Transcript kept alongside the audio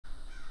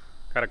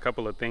Got a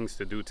couple of things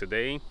to do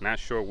today. Not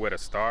sure where to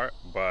start,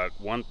 but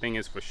one thing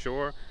is for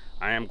sure,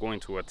 I am going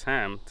to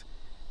attempt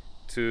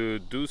to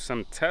do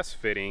some test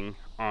fitting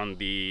on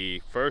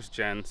the first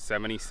gen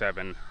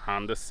 77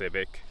 Honda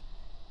Civic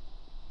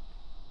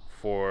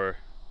for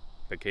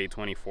the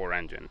K24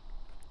 engine,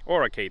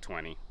 or a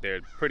K20.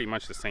 They're pretty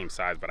much the same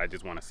size, but I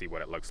just want to see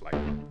what it looks like.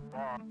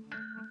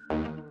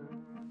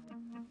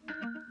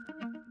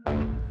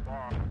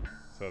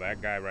 So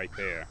that guy right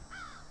there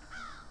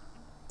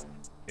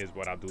is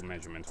what I'll do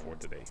measurements for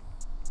today.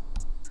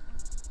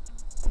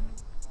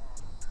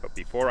 But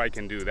before I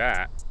can do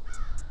that,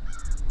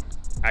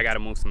 I gotta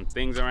move some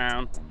things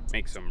around,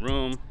 make some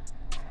room.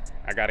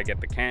 I gotta get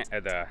the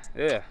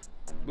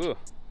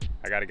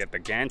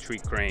gantry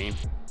crane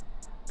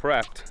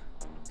prepped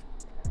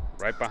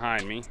right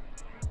behind me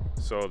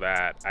so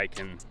that I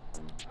can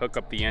hook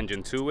up the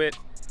engine to it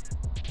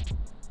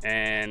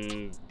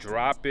and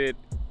drop it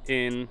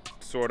in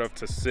sort of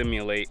to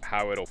simulate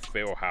how it'll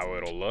feel, how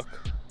it'll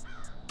look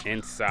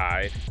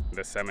inside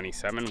the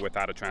 77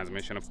 without a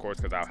transmission, of course,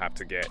 because I'll have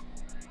to get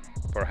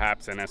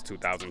perhaps an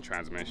S2000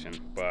 transmission.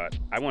 But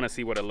I want to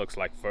see what it looks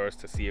like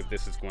first to see if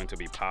this is going to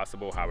be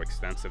possible, how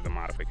extensive the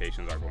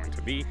modifications are going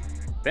to be.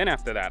 Then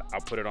after that, I'll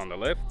put it on the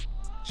lift,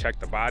 check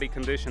the body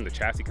condition, the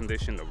chassis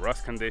condition, the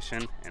rust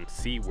condition, and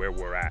see where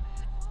we're at.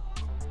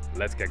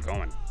 Let's get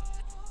going.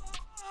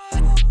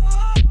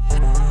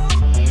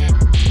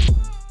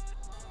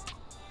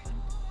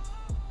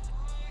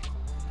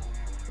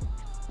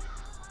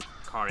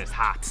 Car is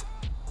hot.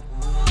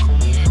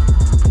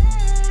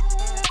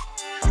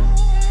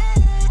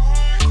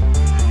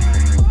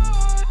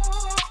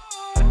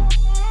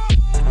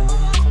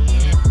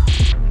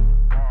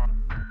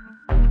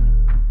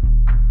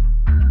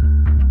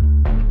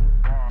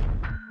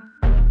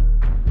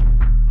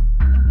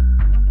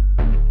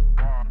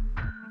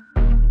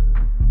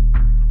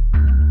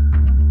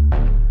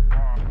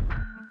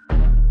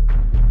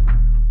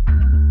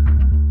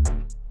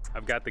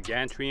 I've got the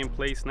gantry in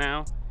place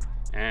now,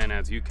 and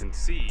as you can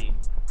see,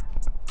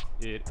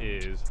 it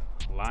is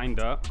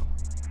lined up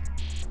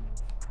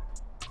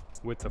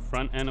with the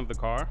front end of the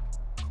car.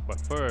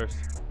 But first,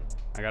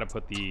 I gotta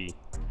put the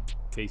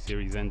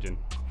K-Series engine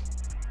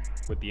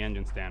with the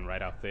engine stand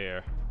right out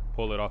there,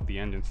 pull it off the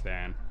engine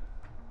stand,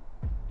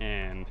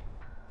 and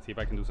see if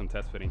I can do some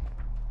test fitting.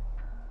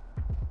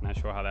 Not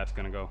sure how that's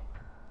gonna go,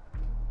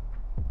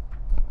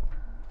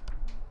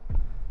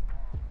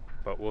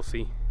 but we'll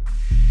see.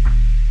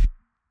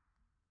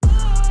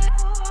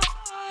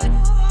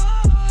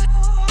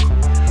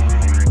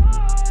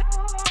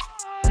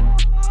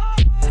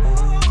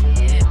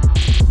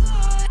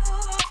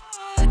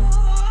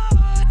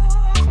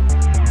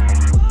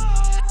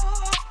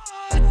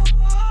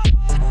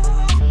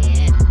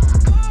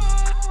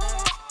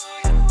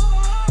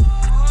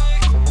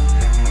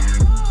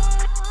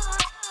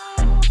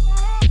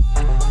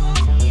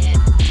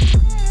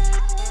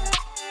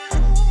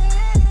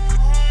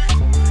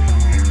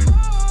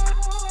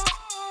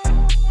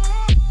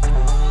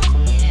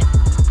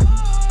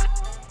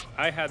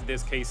 I had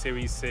this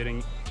K-Series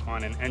sitting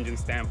on an engine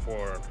stand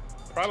for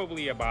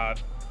probably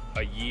about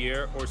a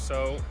year or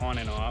so, on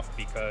and off,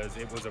 because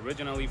it was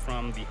originally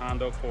from the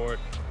Honda Accord,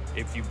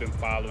 if you've been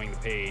following the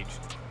page.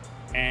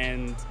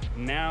 And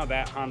now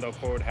that Honda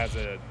Accord has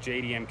a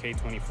JDM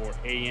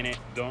K24A in it.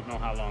 Don't know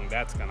how long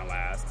that's gonna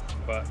last,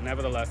 but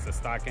nevertheless, the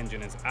stock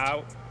engine is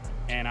out,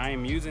 and I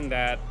am using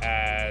that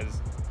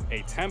as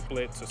a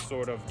template to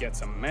sort of get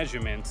some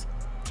measurements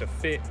to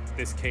fit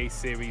this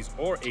K-Series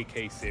or a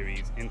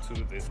K-Series into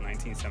this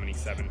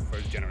 1977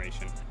 first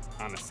generation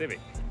Honda Civic.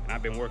 And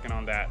I've been working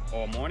on that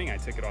all morning. I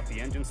took it off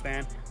the engine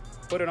stand,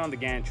 put it on the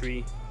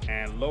gantry,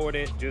 and lowered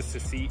it just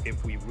to see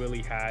if we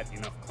really had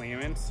enough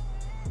clearance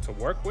to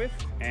work with,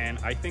 and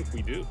I think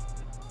we do.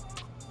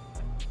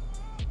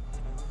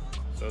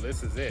 So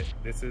this is it.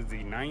 This is the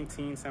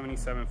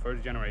 1977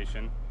 first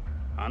generation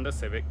Honda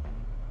Civic,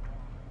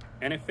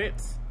 and it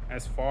fits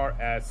as far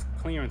as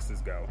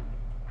clearances go.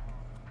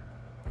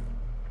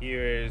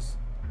 Here is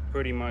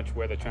pretty much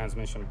where the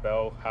transmission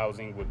bell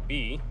housing would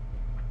be.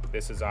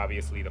 This is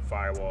obviously the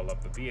firewall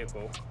of the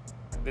vehicle.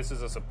 This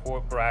is a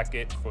support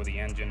bracket for the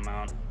engine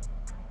mount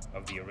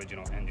of the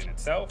original engine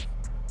itself.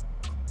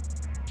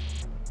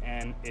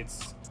 And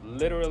it's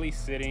literally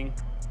sitting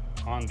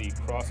on the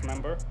cross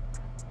member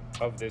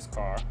of this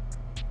car,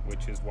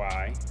 which is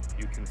why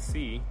you can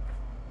see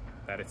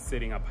that it's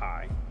sitting up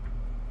high.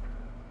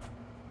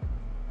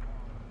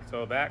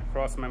 So that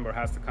cross member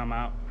has to come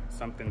out.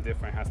 Something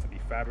different has to be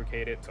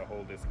fabricated to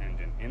hold this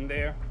engine in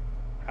there.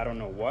 I don't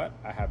know what.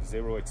 I have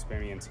zero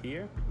experience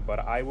here, but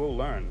I will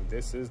learn.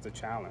 This is the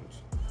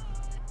challenge.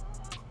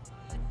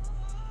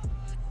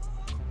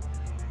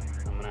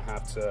 I'm gonna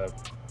have to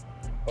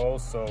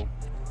also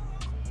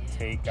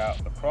take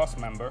out the cross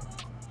member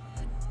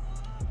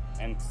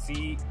and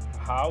see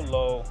how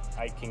low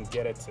I can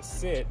get it to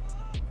sit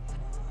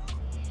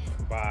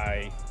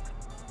by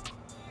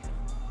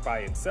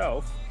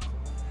itself,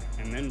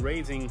 and then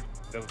raising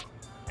the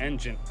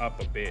engine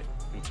up a bit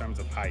in terms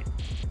of height.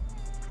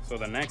 So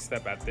the next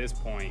step at this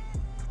point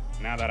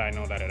now that I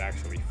know that it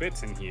actually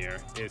fits in here,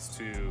 is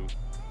to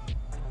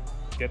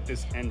get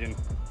this engine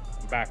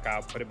back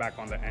out, put it back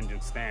on the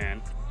engine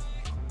stand,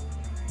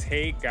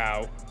 take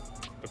out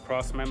the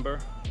cross member,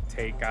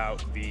 take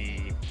out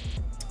the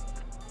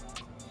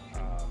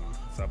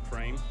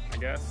subframe, I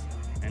guess,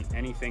 and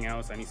anything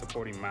else, any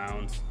supporting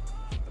mounts,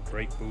 the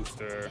brake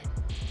booster,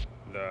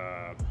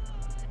 the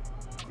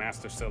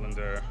master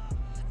cylinder,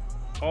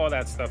 all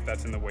that stuff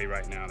that's in the way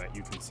right now that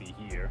you can see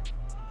here.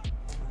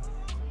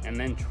 And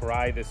then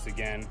try this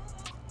again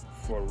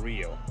for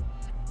real,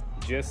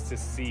 just to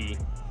see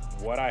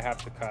what I have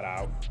to cut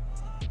out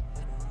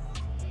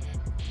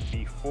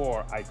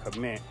before I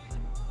commit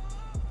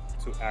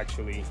to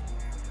actually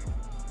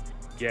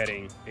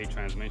getting a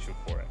transmission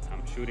for it.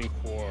 I'm shooting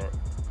for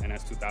an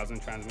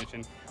S2000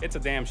 transmission. It's a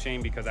damn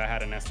shame because I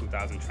had an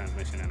S2000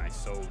 transmission and I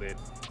sold it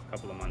a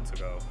couple of months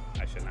ago.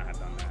 I should not have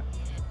done that.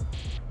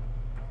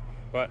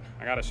 But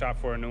I got to shop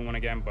for a new one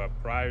again. But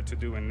prior to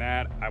doing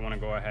that, I want to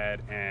go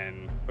ahead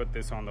and put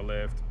this on the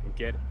lift,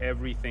 get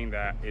everything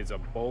that is a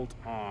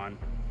bolt-on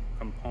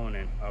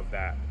component of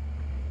that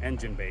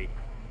engine bay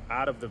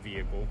out of the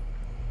vehicle.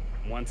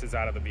 Once it's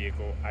out of the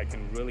vehicle, I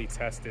can really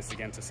test this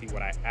again to see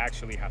what I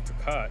actually have to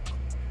cut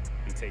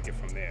and take it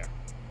from there.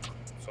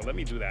 So let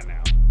me do that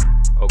now.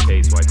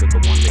 Okay, so I took a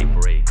one-day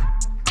break,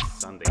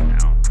 Sunday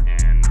now,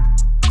 and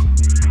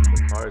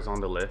the car is on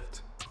the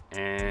lift.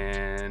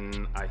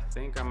 And I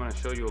think I'm gonna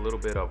show you a little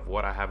bit of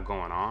what I have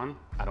going on.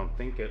 I don't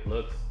think it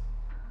looks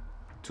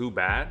too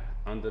bad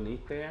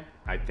underneath there.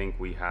 I think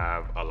we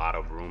have a lot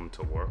of room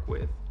to work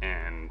with,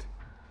 and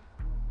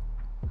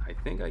I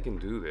think I can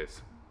do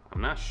this.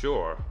 I'm not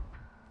sure.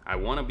 I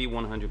wanna be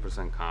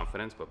 100%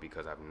 confident, but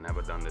because I've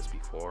never done this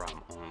before,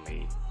 I'm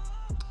only,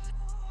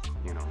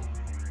 you know,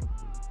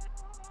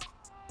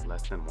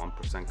 less than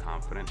 1%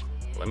 confident.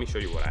 Let me show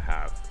you what I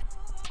have.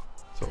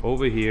 So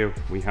over here,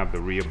 we have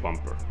the rear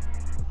bumper.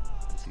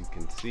 As you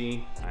can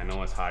see, I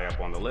know it's high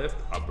up on the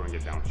lift. I'll bring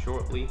it down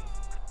shortly.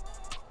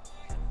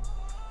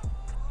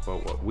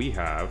 But what we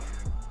have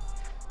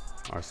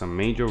are some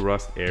major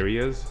rust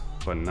areas,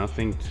 but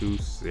nothing too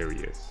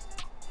serious.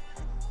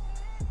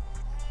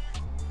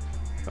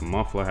 The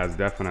muffler has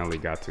definitely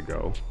got to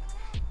go,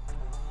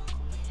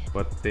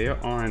 but there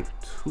aren't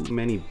too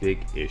many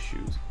big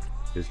issues.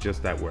 It's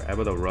just that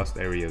wherever the rust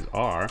areas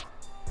are,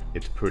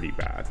 it's pretty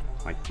bad.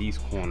 Like these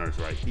corners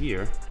right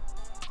here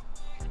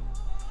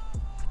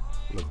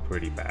look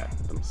pretty bad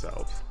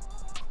themselves.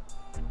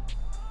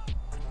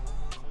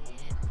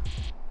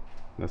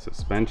 The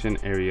suspension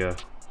area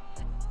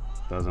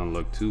doesn't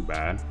look too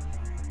bad,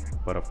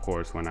 but of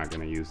course we're not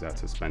going to use that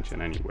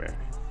suspension anywhere.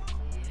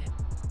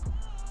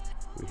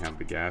 We have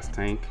the gas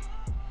tank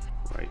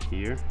right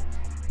here.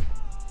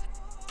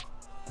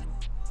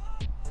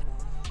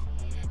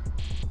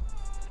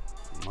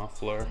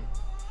 Muffler.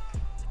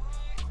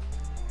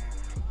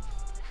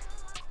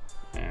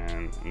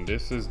 And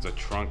this is the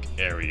trunk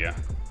area.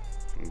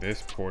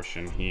 This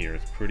portion here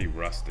is pretty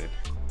rusted,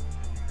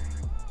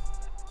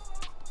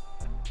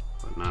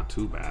 but not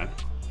too bad.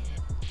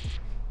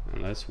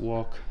 And let's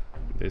walk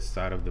this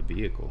side of the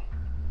vehicle.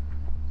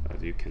 So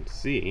as you can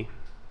see,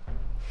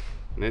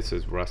 this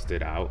is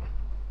rusted out,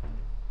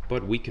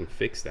 but we can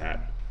fix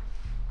that.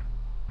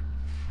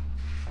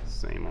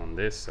 Same on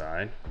this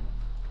side.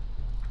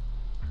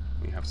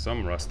 We have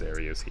some rust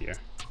areas here.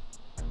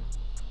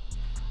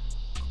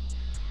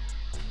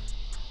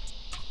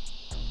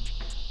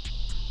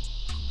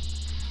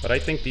 But I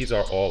think these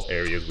are all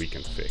areas we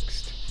can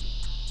fix.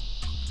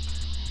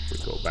 We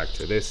go back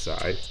to this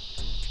side.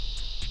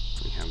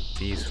 We have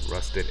these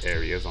rusted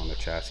areas on the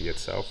chassis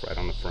itself, right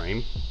on the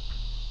frame.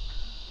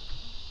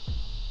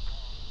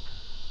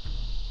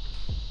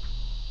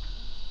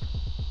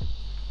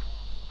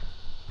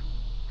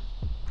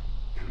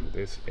 And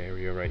this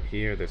area right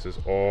here, this is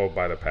all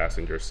by the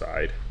passenger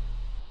side.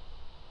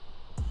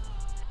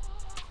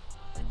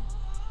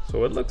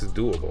 So it looks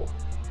doable.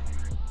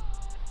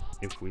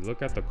 If we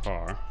look at the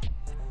car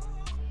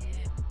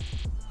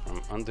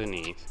from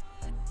underneath,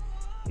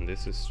 and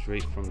this is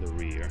straight from the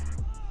rear,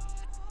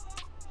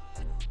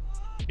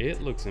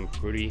 it looks in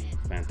pretty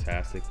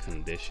fantastic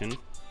condition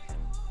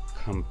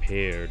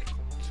compared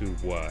to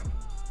what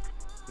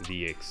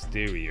the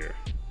exterior,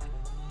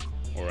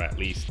 or at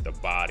least the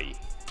body,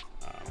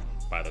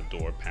 by the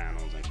door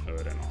panels and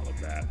hood and all of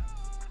that,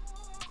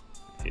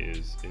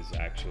 is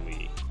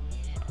actually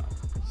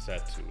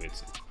set to.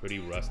 It's pretty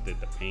rusted.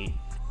 The paint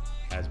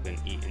has been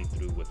eaten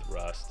through with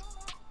rust,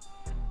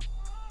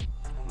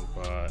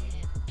 but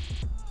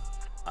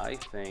I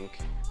think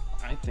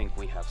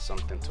we have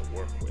something to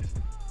work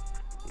with.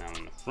 Now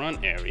in the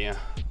front area,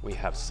 we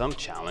have some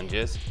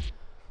challenges,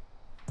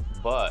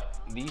 but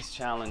these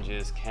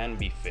challenges can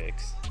be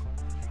fixed.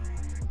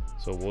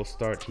 So we'll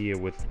start here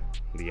with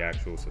the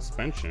actual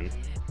suspension.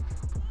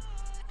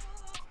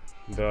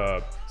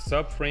 The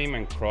subframe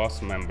and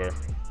cross member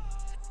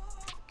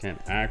can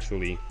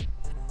actually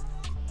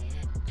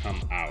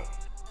come out,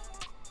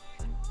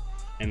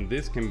 and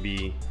this can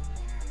be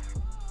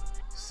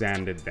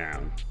sanded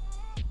down.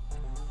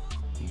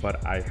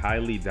 but I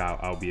highly doubt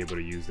I'll be able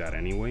to use that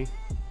anyway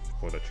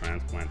for the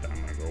transplant that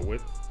I'm gonna go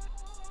with,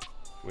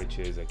 which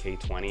is a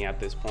K20 at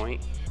this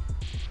point.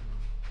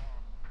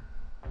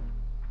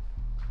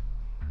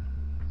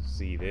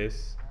 See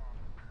this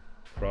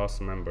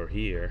cross member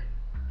here,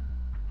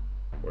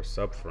 or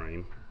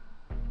subframe,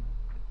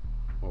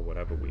 or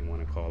whatever we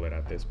want to call it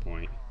at this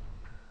point,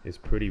 is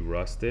pretty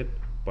rusted,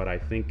 but I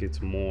think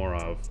it's more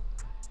of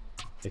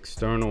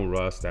external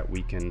rust that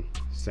we can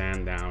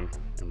sand down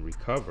and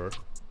recover.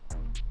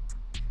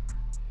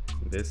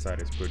 This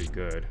side is pretty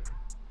good,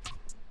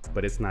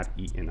 but it's not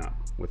eaten up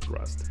with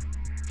rust.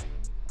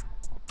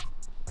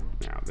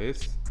 Now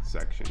this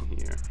section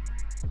here,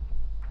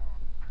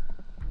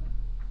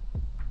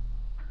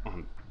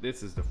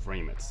 this is the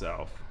frame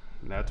itself.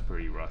 That's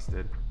pretty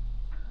rusted.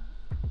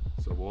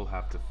 So we'll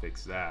have to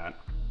fix that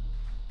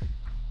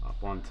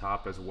up on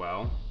top as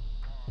well.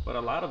 But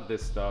a lot of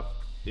this stuff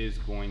is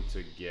going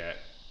to get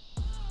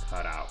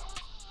cut out.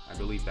 I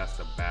believe that's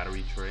the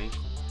battery tray,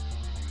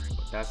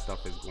 but that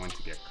stuff is going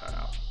to get cut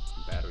out.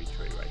 Battery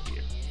tray right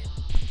here.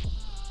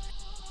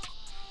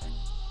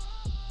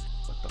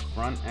 But the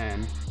front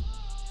end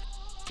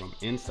from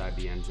inside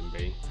the engine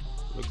bay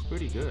looks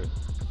pretty good.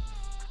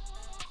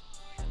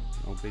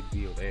 No big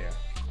deal there.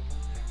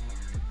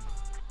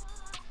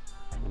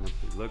 And if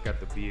we look at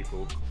the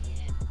vehicle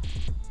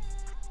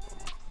from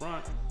up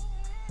front,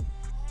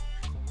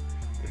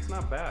 it's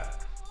not bad.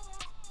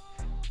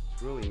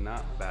 It's really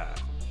not bad.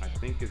 I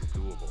think it's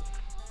doable.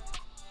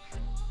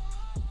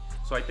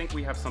 So I think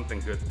we have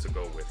something good to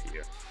go with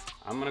here.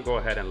 I'm gonna go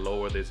ahead and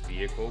lower this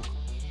vehicle,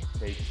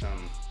 take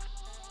some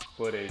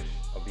footage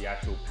of the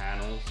actual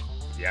panels,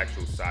 the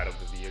actual side of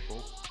the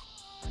vehicle,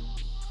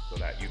 so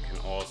that you can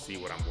all see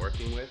what I'm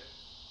working with.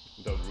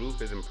 The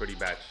roof is in pretty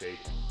bad shape.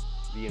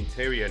 The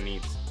interior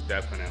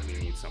definitely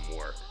needs some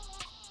work.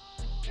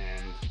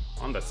 And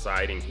on the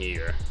siding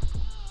here,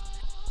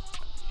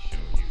 let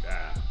me show you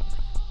that.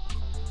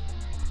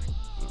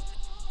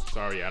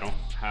 Sorry, I don't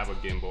have a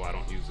gimbal. I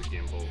don't use a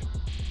gimbal.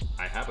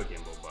 I have a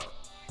gimbal, but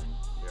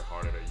they're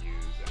harder to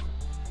use and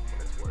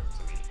what it's worth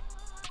to me.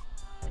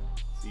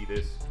 See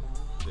this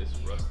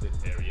rusted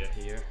area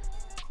here?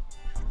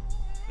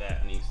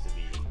 That needs to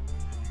be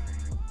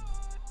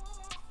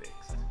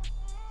fixed.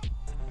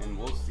 And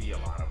we'll see a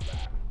lot of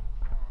that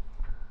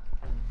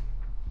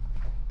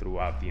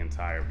throughout the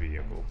entire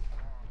vehicle.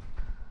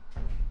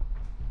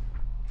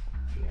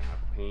 We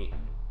have paint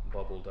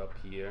bubbled up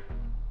here.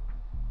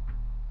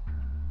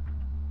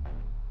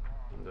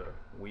 In the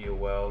wheel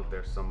well,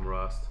 there's some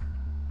rust.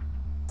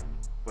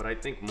 But I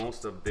think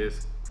most of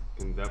this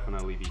can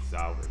definitely be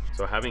salvaged.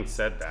 So having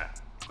said that,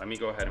 let me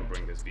go ahead and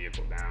bring this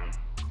vehicle down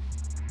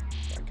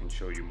so I can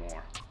show you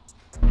more.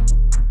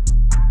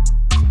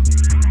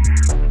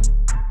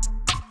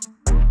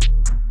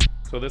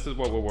 So this is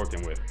what we're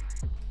working with.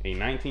 A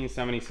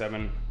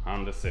 1977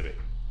 Honda Civic.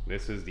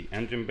 This is the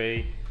engine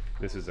bay.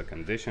 This is the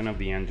condition of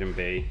the engine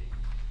bay.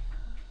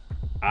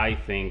 I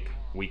think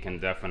we can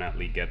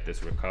definitely get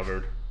this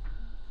recovered.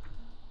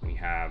 We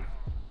have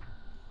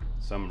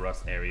some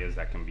rust areas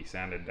that can be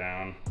sanded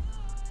down.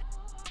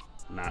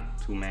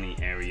 Not too many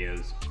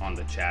areas on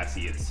the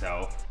chassis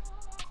itself.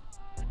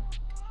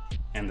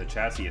 And the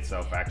chassis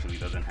itself actually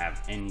doesn't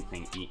have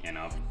anything eaten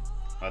up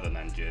other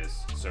than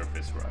just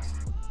surface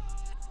rust.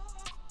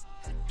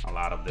 A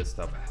lot of this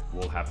stuff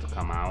will have to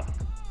come out.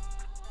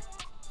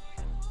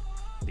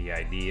 The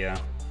idea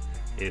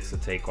is to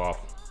take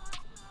off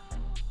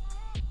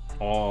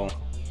all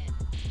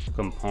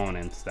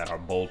components that are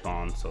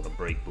bolt-on, so the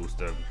brake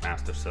booster,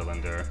 master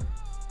cylinder,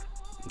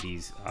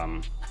 these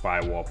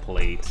firewall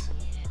plates,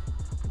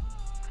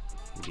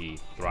 the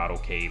throttle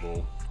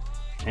cable,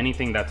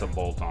 anything that's a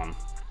bolt-on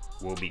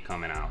will be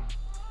coming out.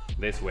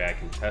 This way I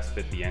can test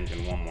fit the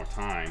engine one more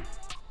time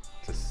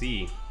to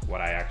see what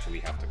I actually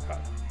have to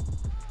cut.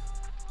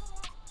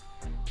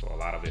 So a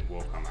lot of it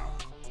will come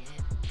out.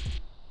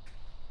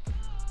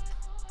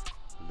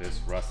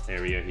 This rust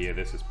area here,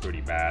 this is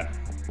pretty bad.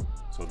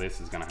 So this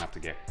is gonna have to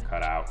get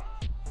cut out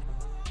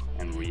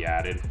and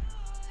re-added.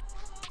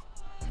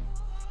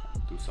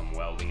 Do some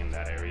welding in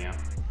that area.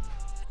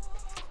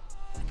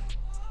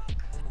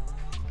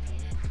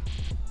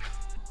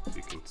 As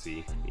you can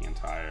see, the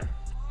entire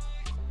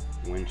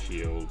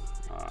windshield,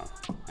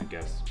 I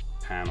guess,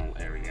 panel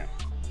area,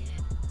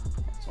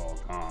 it's all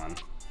gone.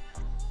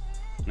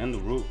 And then the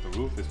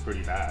roof is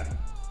pretty bad.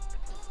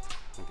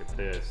 Look at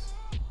this,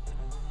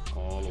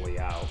 all the way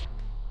out.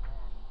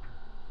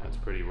 That's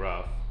pretty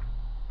rough.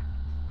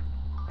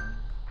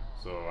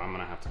 So I'm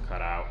gonna have to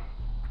cut out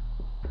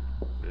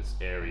this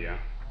area,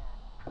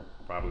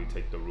 probably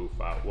take the roof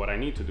out. What I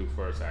need to do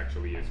first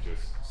actually is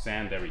just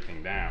sand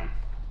everything down,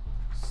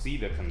 see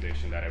the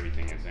condition that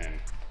everything is in,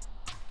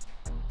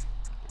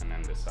 and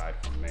then decide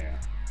from there.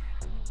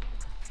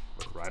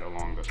 But right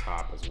along the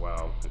top as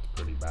well, it's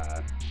pretty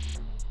bad.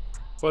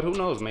 But who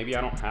knows, maybe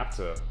I don't have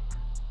to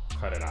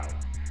cut it out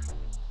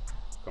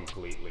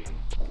completely.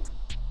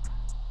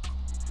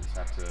 Just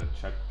have to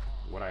check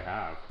what I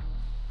have.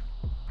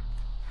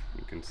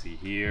 You can see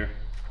here,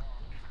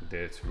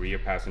 This rear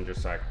passenger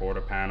side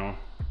quarter panel,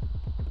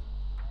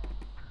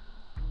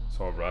 it's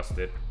all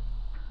rusted.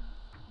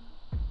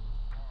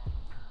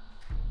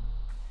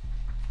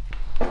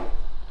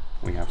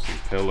 We have some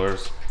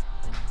pillars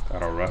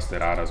that are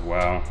rusted out as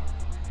well.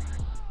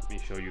 Let me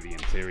show you the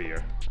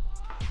interior.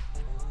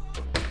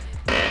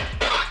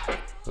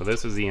 So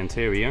this is the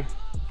interior.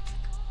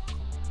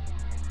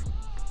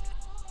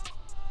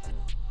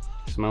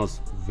 It smells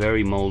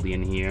very moldy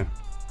in here.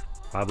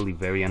 Probably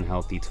very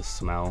unhealthy to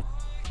smell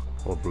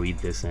or breathe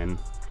this in.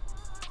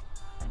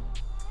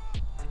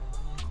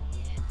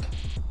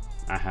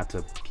 I had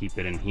to keep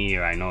it in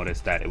here. I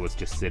noticed that it was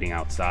just sitting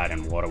outside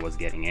and water was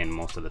getting in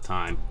most of the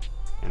time.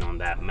 And on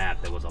that mat,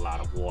 there was a lot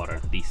of water.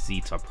 These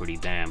seats are pretty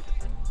damped.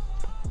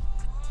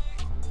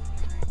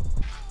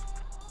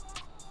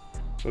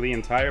 So the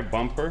entire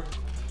bumper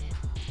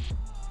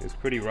is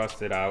pretty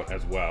rusted out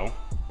as well,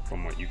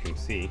 from what you can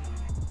see.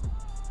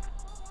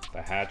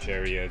 The hatch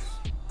area is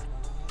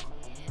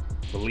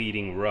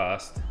bleeding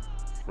rust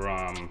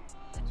from,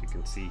 as you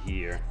can see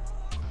here,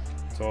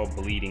 it's all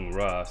bleeding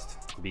rust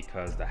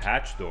because the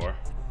hatch door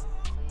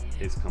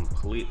is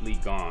completely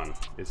gone.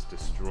 It's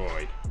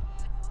destroyed.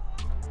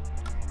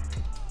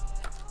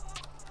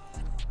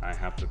 I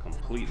have to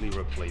completely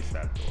replace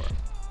that door.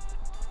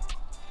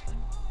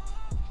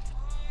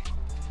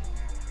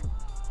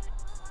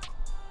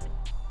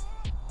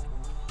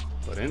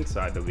 But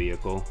inside the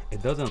vehicle,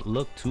 it doesn't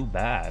look too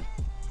bad.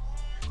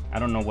 I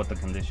don't know what the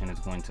condition is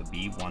going to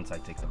be once I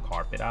take the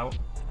carpet out.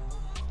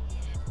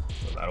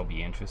 So that'll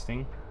be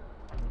interesting.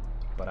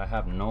 But I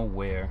have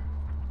nowhere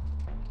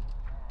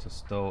to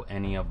stow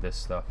any of this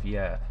stuff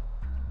yet.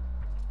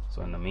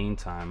 So in the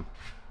meantime,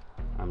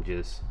 I'm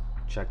just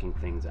checking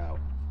things out.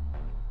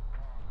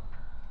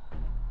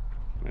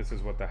 This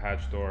is what the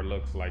hatch door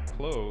looks like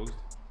closed.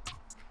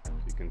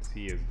 You can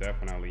see it's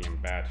definitely in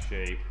bad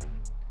shape.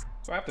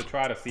 So I have to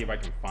try to see if I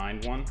can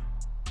find one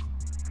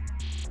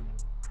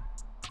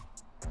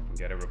and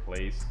get it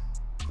replaced.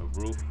 The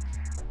roof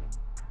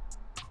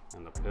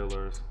and the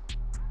pillars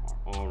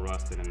are all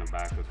rusted in the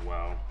back as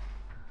well.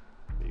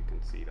 You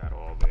can see that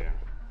all there.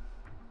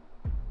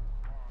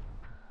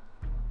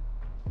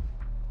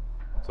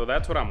 So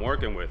that's what I'm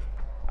working with.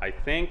 I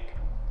think,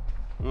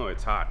 oh,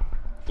 it's hot,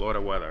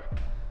 Florida weather.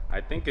 I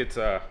think it's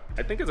a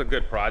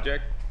good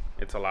project.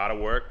 It's a lot of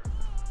work.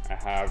 I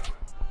have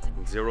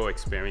zero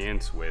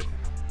experience with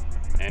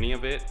any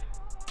of it,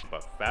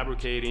 but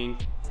fabricating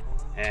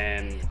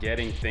and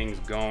getting things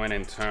going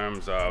in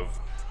terms of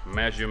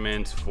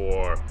measurements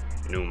for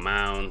new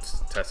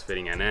mounts, test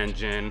fitting an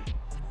engine,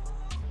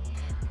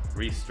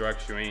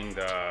 restructuring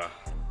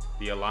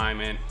the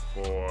alignment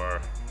for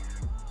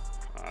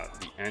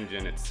the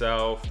engine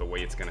itself, the way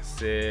it's gonna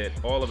sit,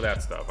 all of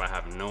that stuff. I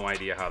have no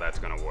idea how that's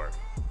gonna work.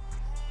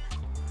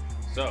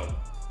 So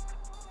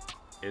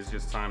it's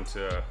just time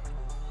to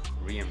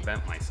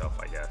reinvent myself,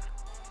 I guess.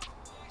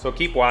 So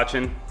keep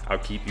watching. I'll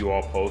keep you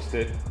all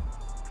posted.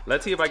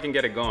 Let's see if I can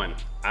get it going.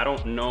 I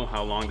don't know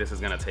how long this is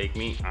gonna take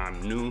me.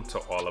 I'm new to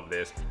all of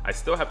this. I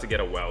still have to get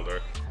a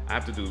welder. I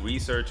have to do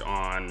research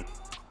on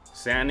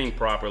sanding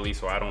properly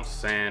so I don't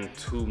sand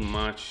too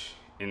much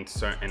in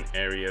certain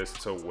areas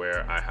to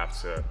where I have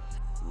to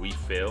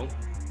refill.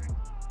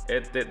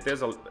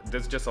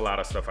 There's just a lot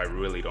of stuff I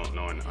really don't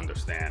know and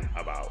understand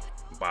about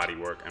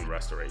bodywork and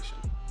restoration.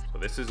 So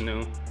this is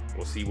new.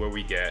 We'll see where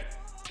we get.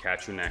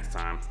 Catch you next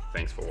time.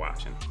 Thanks for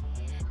watching.